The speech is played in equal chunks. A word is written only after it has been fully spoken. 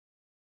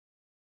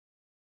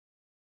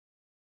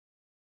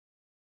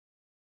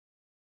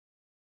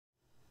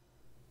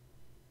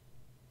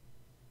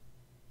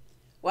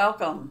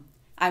Welcome.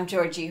 I'm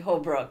Georgie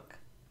Holbrook.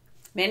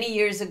 Many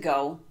years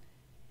ago,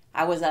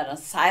 I was at a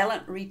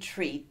silent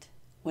retreat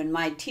when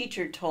my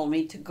teacher told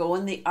me to go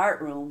in the art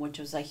room, which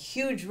was a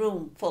huge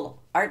room full of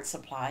art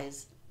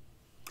supplies,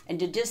 and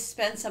to just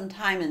spend some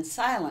time in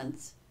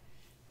silence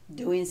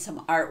doing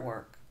some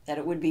artwork, that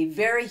it would be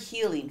very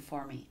healing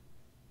for me.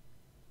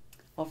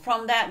 Well,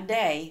 from that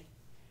day,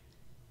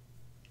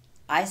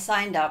 I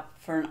signed up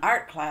for an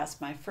art class,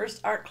 my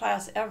first art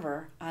class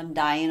ever, on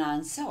dyeing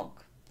on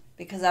silk,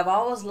 because I've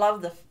always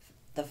loved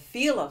the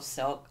feel of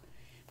silk.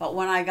 But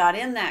when I got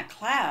in that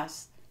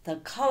class, the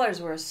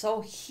colors were so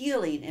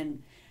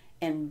healing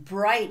and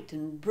bright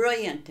and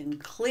brilliant and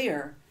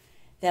clear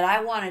that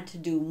I wanted to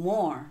do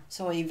more.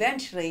 So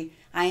eventually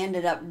I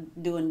ended up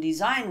doing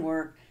design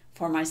work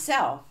for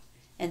myself.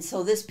 And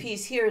so this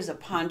piece here is a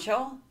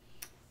poncho.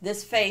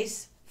 This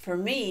face, for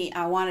me,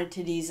 I wanted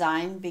to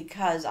design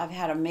because I've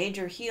had a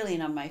major healing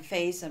on my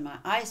face and my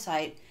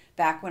eyesight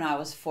back when I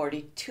was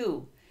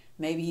 42.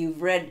 Maybe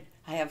you've read,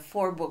 I have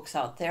 4 books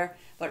out there,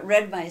 but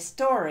read my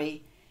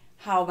story,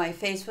 how my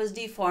face was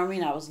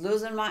deforming, I was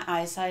losing my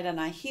eyesight,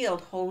 and I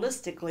healed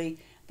holistically,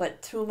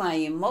 but through my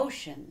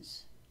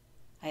emotions.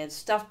 I had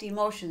stuffed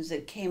emotions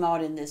that came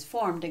out in this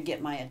form to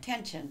get my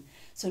attention.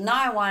 So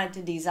now I wanted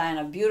to design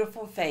a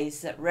beautiful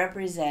face that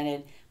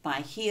represented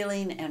my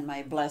healing and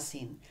my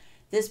blessing.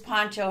 This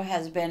poncho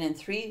has been in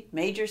 3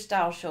 major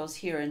style shows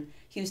here in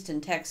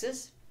Houston,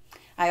 Texas.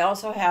 I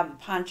also have a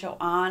poncho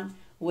on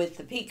with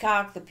the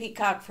peacock. The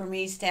peacock for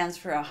me stands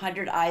for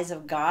 100 eyes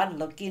of God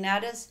looking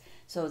at us.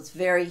 So it's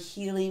very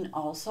healing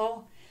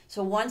also.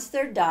 So once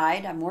they're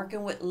dyed, I'm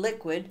working with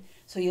liquid.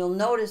 So you'll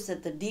notice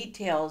that the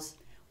details,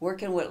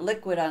 working with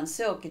liquid on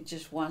silk, it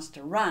just wants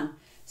to run.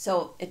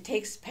 So it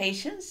takes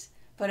patience,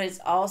 but it's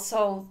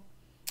also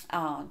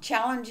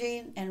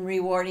challenging and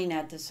rewarding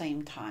at the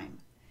same time.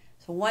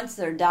 So once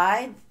they're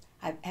dyed,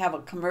 I have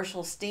a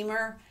commercial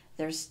steamer.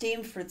 They're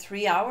steamed for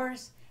 3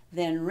 hours,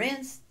 then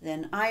rinsed,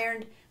 then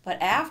ironed. But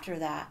after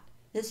that,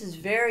 this is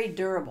very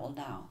durable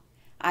now.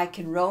 I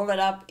can roll it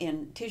up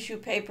in tissue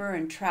paper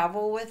and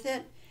travel with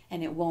it,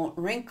 and it won't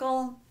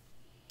wrinkle,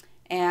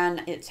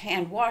 and it's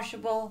hand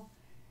washable.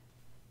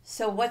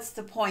 So what's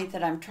the point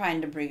that I'm trying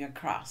to bring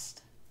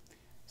across?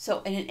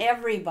 So in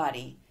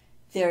everybody,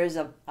 there's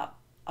a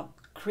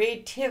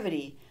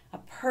creativity, a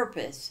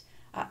purpose,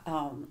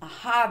 a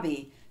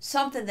hobby,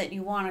 something that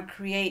you want to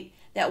create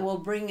that will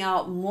bring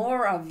out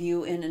more of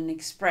you in an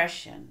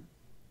expression.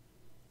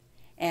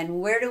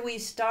 And where do we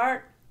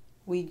start?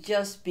 We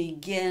just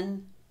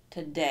begin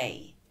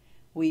today.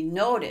 We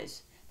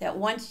notice that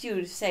once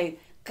you say,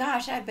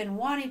 gosh, I've been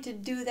wanting to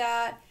do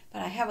that,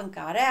 but I haven't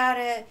got at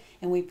it,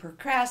 and we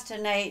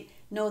procrastinate.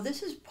 No,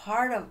 this is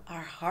part of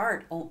our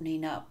heart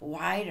opening up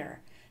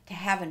wider to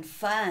having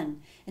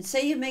fun. And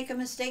say you make a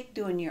mistake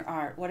doing your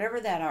art,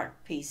 whatever that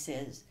art piece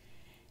is,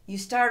 you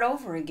start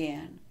over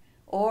again,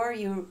 or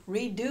you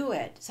redo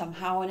it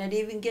somehow and it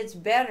even gets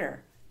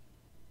better.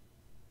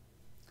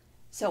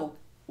 So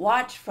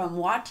from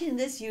watching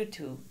this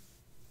YouTube,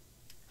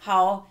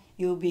 how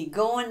you'll be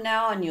going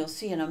now and you'll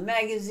see in a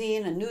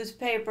magazine, a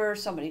newspaper,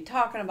 somebody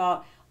talking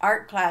about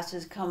art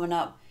classes coming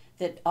up,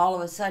 that all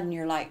of a sudden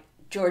you're like,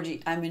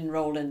 Georgie, I'm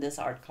enrolled in this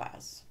art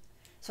class.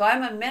 So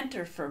I'm a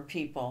mentor for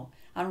people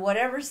on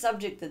whatever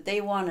subject that they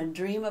want to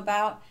dream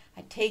about.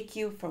 I take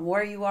you from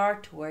where you are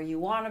to where you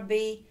want to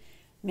be.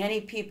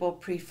 Many people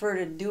prefer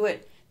to do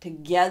it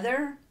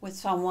together with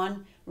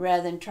someone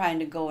rather than trying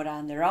to go it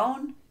on their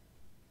own.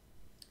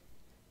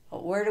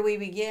 But where do we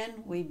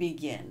begin? We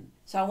begin.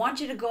 So I want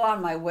you to go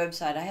on my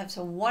website. I have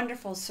some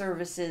wonderful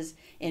services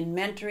in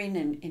mentoring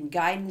and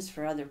guidance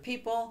for other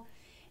people.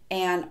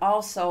 And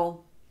also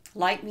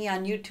like me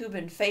on YouTube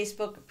and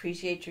Facebook.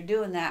 Appreciate you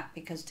doing that,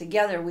 because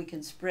together we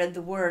can spread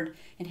the word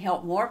and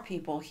help more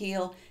people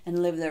heal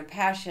and live their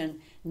passion,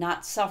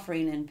 not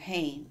suffering and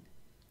pain.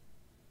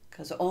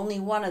 Because only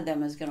one of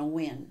them is going to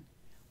win.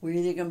 We're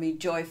either going to be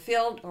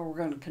joy-filled or we're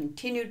going to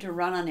continue to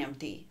run on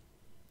empty.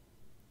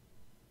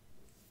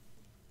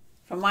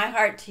 From my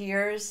heart to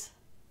yours,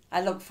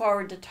 I look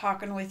forward to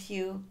talking with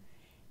you,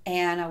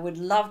 and I would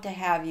love to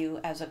have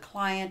you as a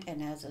client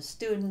and as a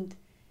student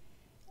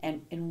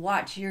and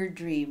watch your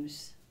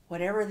dreams,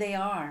 whatever they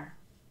are,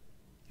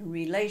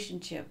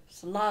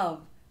 relationships,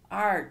 love,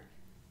 art.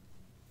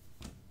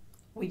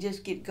 We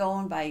just get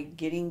going by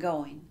getting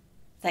going.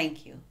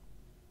 Thank you.